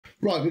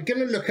Right, we're going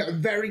to look at a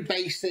very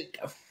basic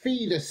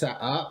feeder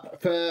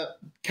setup for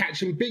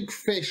catching big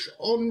fish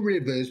on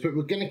rivers, but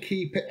we're going to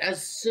keep it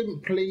as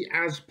simply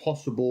as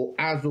possible,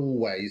 as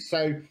always.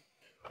 So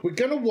we're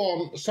going to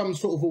want some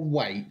sort of a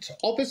weight.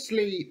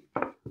 Obviously,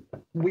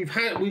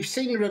 we've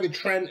seen the River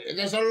Trent.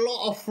 There's a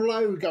lot of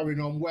flow going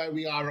on where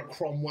we are at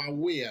Cromwell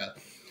Weir.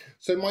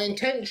 So my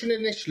intention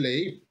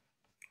initially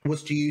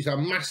was to use a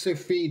massive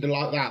feeder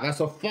like that.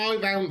 That's a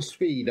 5-ounce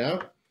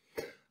feeder.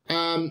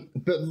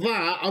 But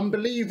that,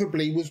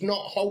 unbelievably, was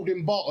not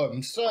holding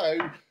bottom. So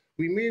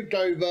we moved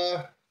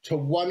over to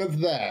one of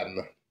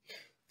them.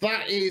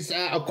 That is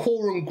a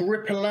Korum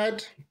Gripper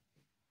Lead.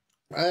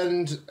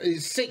 And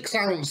it's 6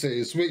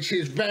 ounces, which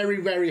is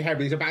very, very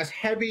heavy. It's about as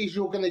heavy as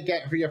you're going to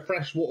get for your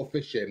freshwater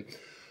fishing.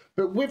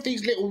 But with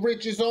these little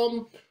ridges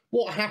on,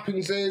 what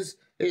happens is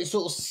it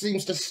sort of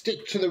seems to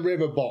stick to the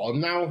river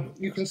bottom. Now,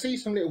 you can see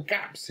some little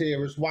gaps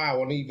here as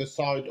well on either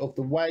side of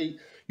the weight.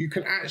 You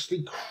can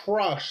actually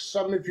crush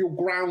some of your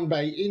ground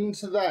bait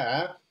into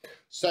there,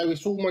 so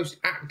it's almost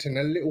acting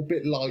a little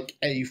bit like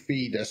a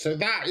feeder. So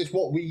that is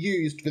what we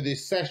used for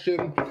this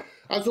session.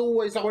 As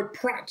always, I would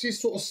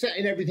practice sort of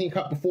setting everything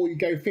up before you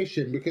go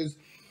fishing, because,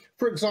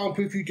 for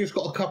example, if you've just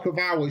got a couple of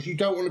hours, you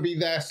don't want to be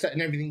there setting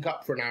everything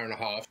up for an hour and a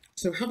half.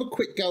 So have a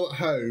quick go at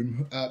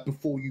home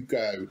before you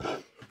go.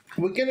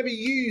 We're going to be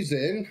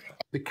using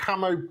the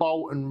Camo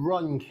Bolt and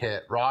Run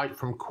kit, right,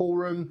 from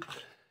Korum.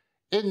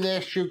 In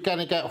this, you're going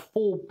to get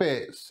 4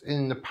 bits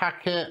in the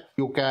packet.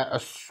 You'll get a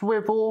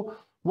swivel,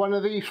 one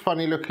of these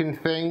funny looking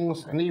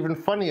things, an even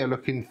funnier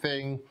looking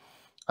thing,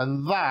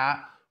 and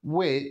that,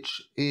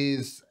 which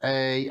is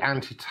a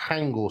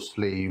anti-tangle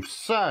sleeve.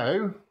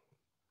 So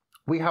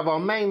we have our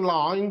main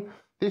line.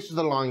 This is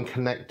the line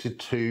connected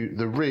to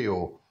the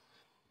reel.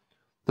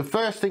 The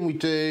first thing we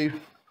do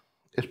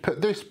is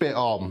put this bit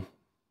on,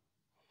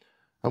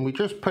 and we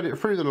just put it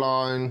through the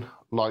line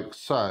like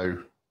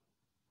so.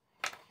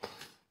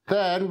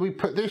 Then we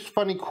put this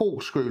funny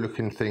corkscrew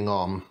looking thing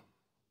on,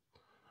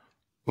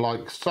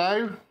 like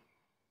so.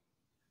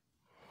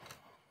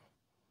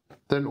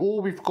 Then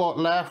all we've got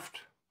left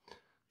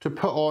to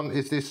put on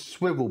is this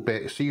swivel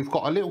bit. So you've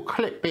got a little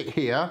clip bit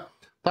here.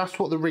 That's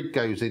what the rig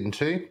goes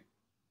into.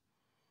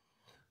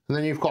 And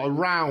then you've got a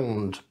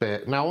round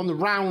bit. Now on the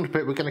round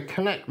bit, we're going to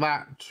connect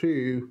that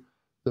to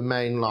the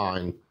main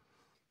line.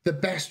 The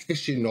best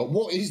fishing knot.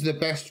 What is the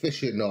best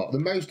fishing knot? The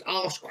most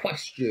asked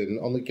question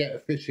on the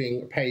Get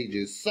Fishing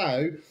pages.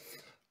 So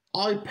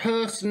I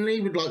personally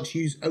would like to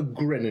use a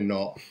grinner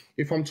knot.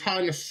 If I'm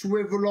tying a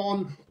swivel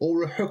on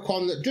or a hook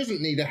on that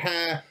doesn't need a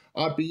hair,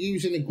 I'd be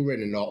using a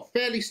grinner knot.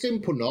 Fairly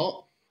simple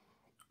knot.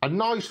 A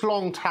nice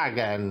long tag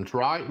end,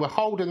 right? We're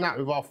holding that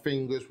with our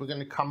fingers. We're going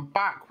to come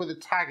back with a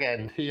tag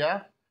end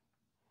here.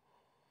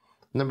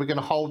 And then we're going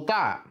to hold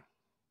that,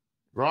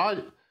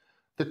 right?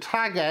 The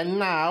tag end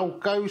now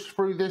goes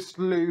through this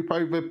loop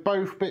over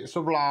both bits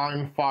of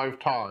line 5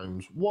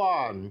 times.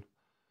 1,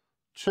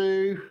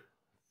 2,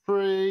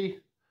 3,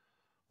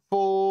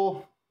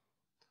 4,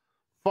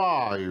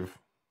 5.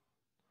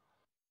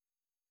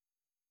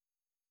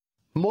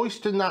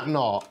 Moisten that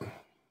knot.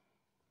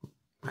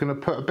 We're going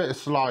to put a bit of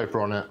saliva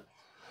on it.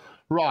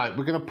 Right,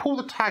 we're going to pull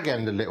the tag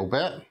end a little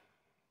bit.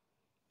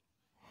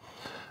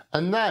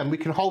 And then we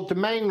can hold the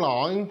main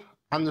line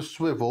and the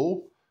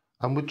swivel,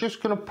 and we're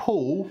just going to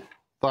pull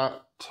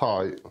that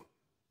tight.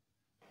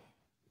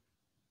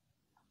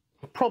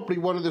 Probably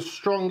one of the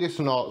strongest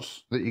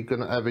knots that you're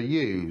going to ever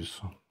use.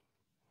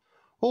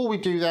 All we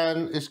do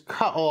then is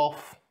cut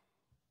off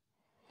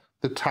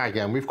the tag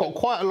end. We've got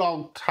quite a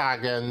long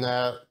tag end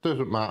there,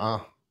 doesn't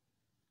matter.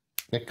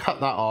 You cut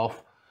that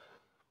off.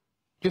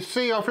 You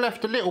see I've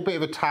left a little bit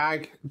of a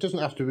tag. It doesn't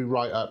have to be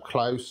right up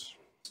close.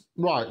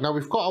 Right, now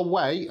we've got a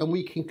weight and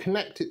we can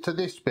connect it to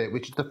this bit,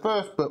 which is the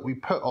first bit we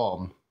put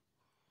on.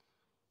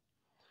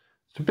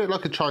 It's a bit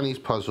like a Chinese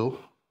puzzle,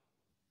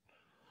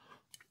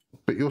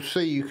 but you'll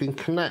see you can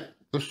connect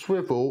the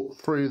swivel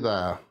through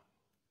there.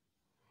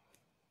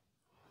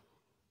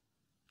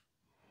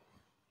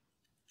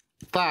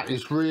 That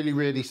is really,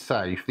 really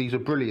safe. These are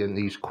brilliant,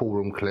 these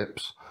Korum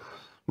clips.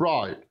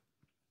 Right,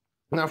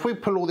 now if we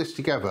pull all this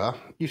together,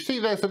 you see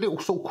there's a little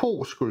sort of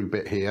corkscrew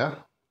bit here.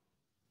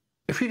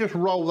 If you just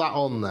roll that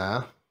on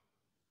there,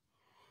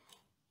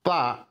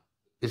 that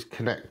is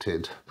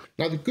connected.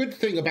 Now the good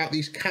thing about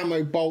these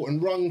Camo Bolt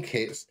and Run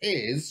kits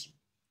is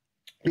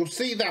you'll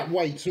see that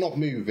weight's not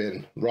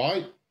moving,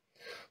 right?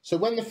 So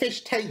when the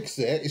fish takes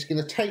it, it's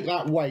going to take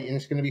that weight and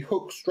it's going to be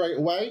hooked straight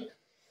away.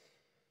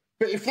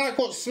 But if that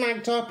got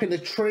snagged up in a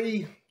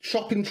tree,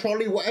 shopping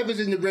trolley, whatever's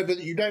in the river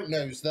that you don't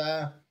know is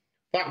there,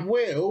 that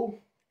will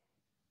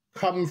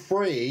come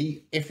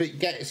free if it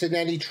gets in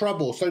any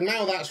trouble. So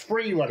now that's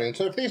free running.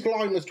 So if this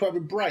line was to have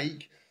a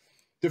break,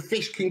 the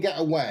fish can get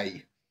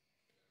away.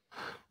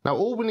 Now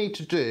all we need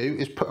to do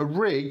is put a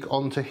rig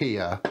onto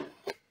here.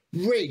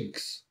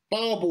 Rigs,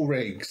 barbel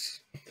rigs.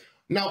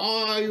 Now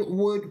I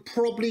would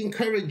probably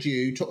encourage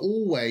you to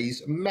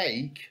always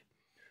make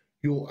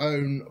your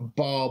own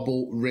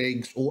barbel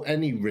rigs, or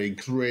any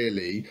rigs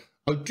really.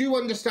 I do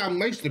understand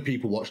most of the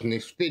people watching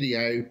this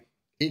video,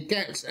 it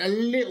gets a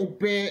little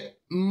bit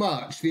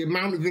much, the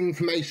amount of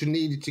information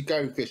needed to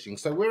go fishing.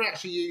 So we're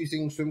actually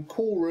using some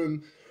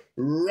Korum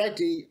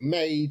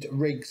ready-made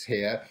rigs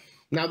here.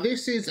 Now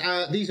this is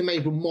these are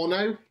made with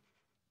mono,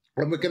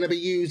 and we're going to be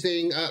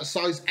using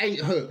size 8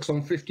 hooks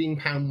on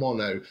 15-pound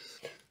mono.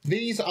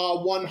 These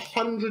are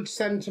 100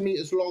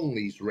 centimeters long,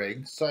 these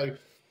rigs. So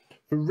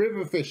for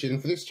river fishing,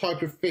 for this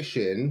type of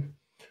fishing,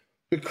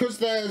 because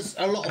there's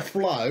a lot of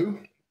flow,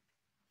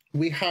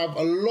 we have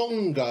a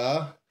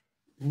longer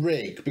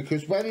rig,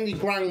 because when the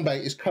ground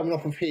bait is coming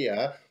off of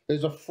here,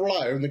 there's a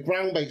flow and the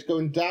ground bait's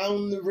going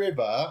down the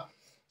river.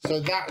 So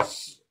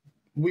that's,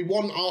 we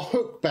want our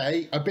hook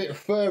bait a bit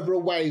further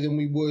away than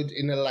we would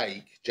in a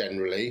lake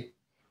generally.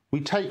 We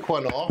take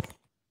one off,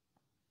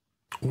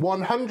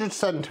 100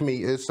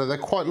 centimeters, so they're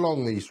quite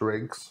long, these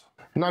rigs.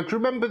 Now, do you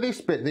remember this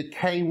bit that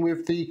came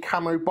with the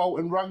Camo bolt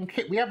and run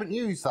kit? We haven't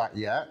used that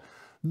yet.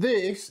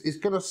 This is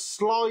going to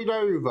slide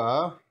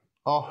over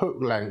our hook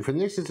length, and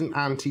this is an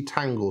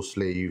anti-tangle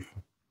sleeve.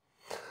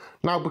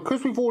 Now,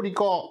 because we've already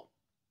got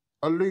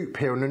a loop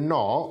here and a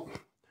knot,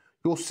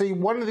 you'll see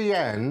one of the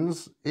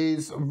ends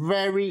is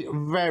very,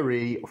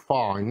 very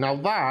fine. Now,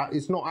 that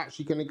is not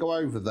actually going to go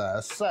over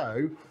there.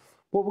 So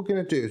what we're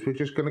going to do is we're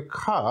just going to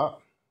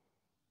cut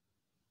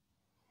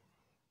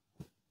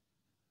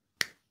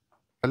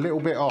a little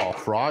bit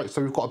off, right?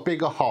 So we've got a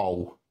bigger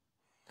hole.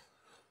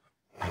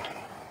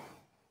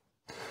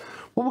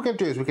 What we're going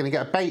to do is we're going to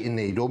get a baiting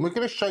needle, and we're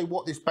going to show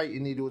what this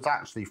baiting needle is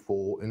actually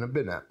for in a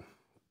minute.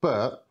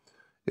 But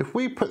if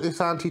we put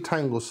this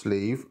anti-tangle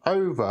sleeve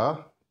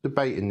over the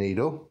baiting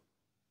needle,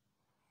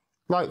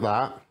 like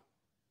that,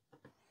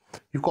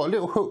 you've got a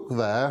little hook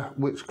there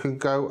which can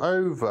go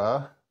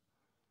over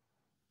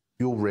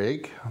your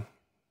rig.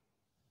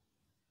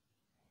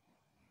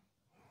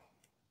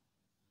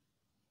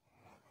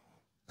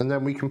 And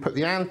then we can put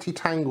the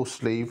anti-tangle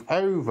sleeve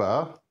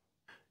over,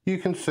 you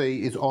can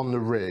see is on the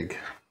rig.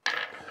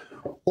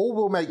 All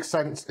will make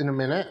sense in a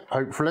minute,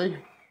 hopefully.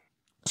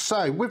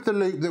 So with the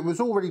loop that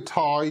was already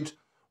tied,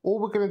 all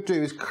we're going to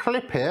do is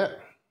clip it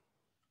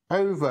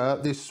over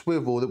this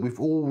swivel that we've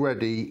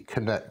already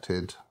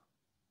connected.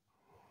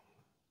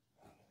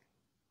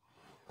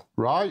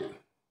 Right?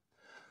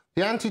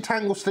 The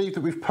anti-tangle sleeve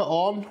that we've put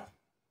on,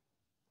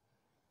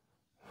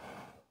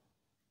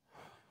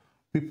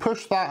 we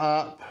push that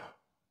up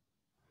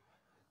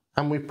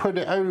and we put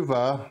it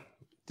over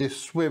this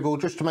swivel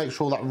just to make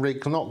sure that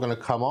rig's not going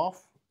to come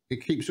off.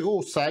 It keeps it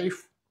all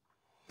safe.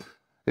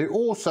 It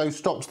also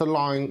stops the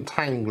line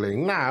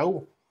tangling.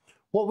 Now,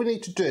 what we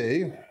need to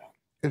do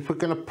is we're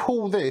going to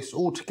pull this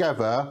all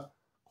together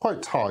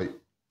quite tight.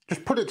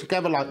 Just put it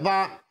together like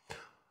that.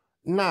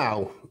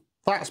 Now,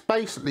 that's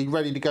basically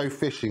ready to go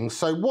fishing.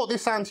 So what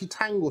this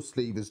anti-tangle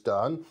sleeve has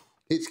done,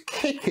 it's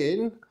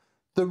kicking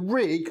the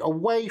rig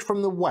away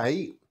from the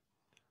weight,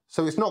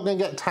 so it's not going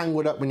to get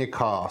tangled up when you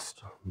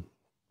cast.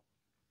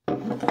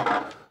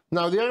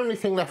 Now, the only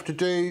thing left to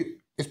do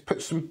is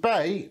put some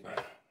bait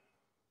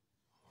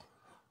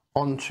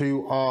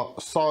onto our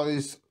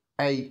size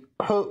 8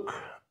 hook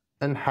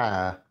and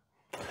hair.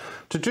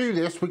 To do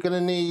this, we're going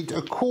to need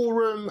a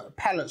Korum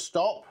pellet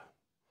stop.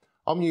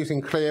 I'm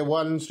using clear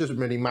ones, doesn't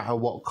really matter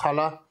what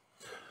colour.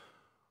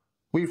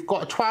 We've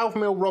got a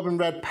 12mm robin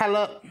red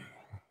pellet.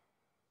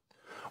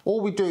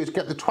 All we do is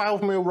get the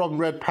 12mm robin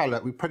red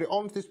pellet, we put it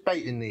onto this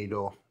baiting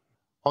needle.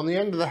 On the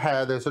end of the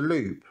hair there's a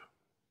loop.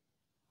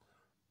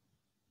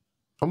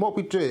 And what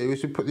we do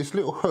is we put this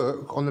little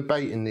hook on the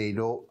baiting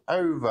needle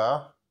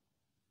over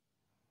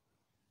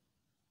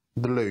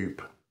the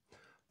loop.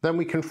 Then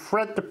we can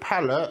thread the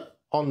pellet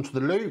onto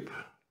the loop.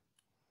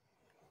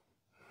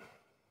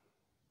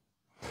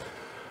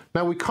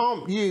 Now we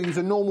can't use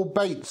a normal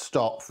bait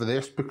stop for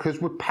this because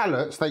with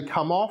pellets they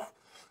come off.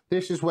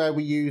 This is where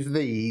we use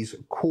these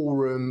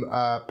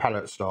Korum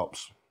pellet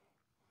stops.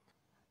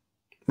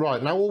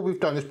 Right, now all we've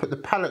done is put the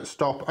pellet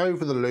stop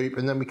over the loop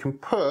and then we can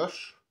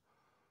push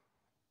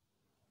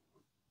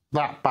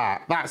that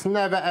back. That's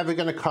never ever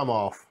going to come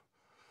off.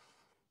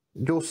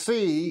 You'll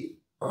see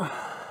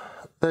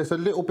there's a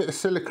little bit of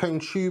silicone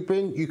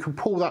tubing. You can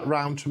pull that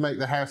round to make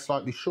the hair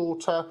slightly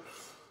shorter.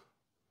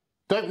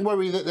 Don't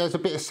worry that there's a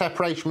bit of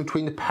separation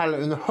between the pellet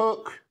and the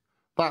hook.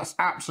 That's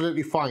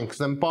absolutely fine because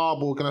then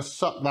Barbel are going to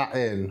suck that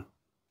in.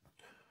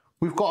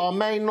 We've got our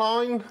main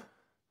line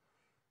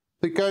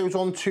that goes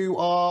onto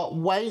our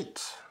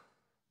weight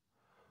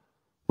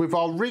with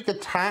our rig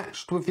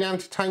attached with the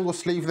anti-tangle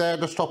sleeve there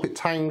to stop it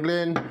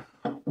tangling.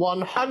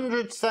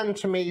 100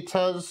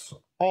 centimeters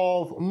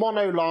of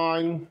mono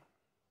line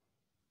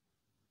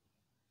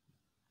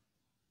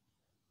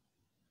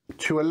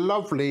to a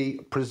lovely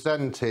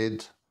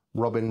presented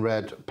robin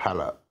red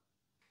pellet.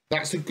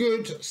 That's a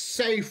good,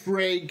 safe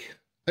rig,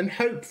 and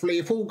hopefully,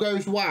 if all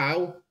goes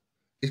well,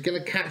 it's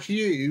going to catch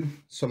you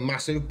some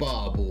massive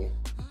barbel.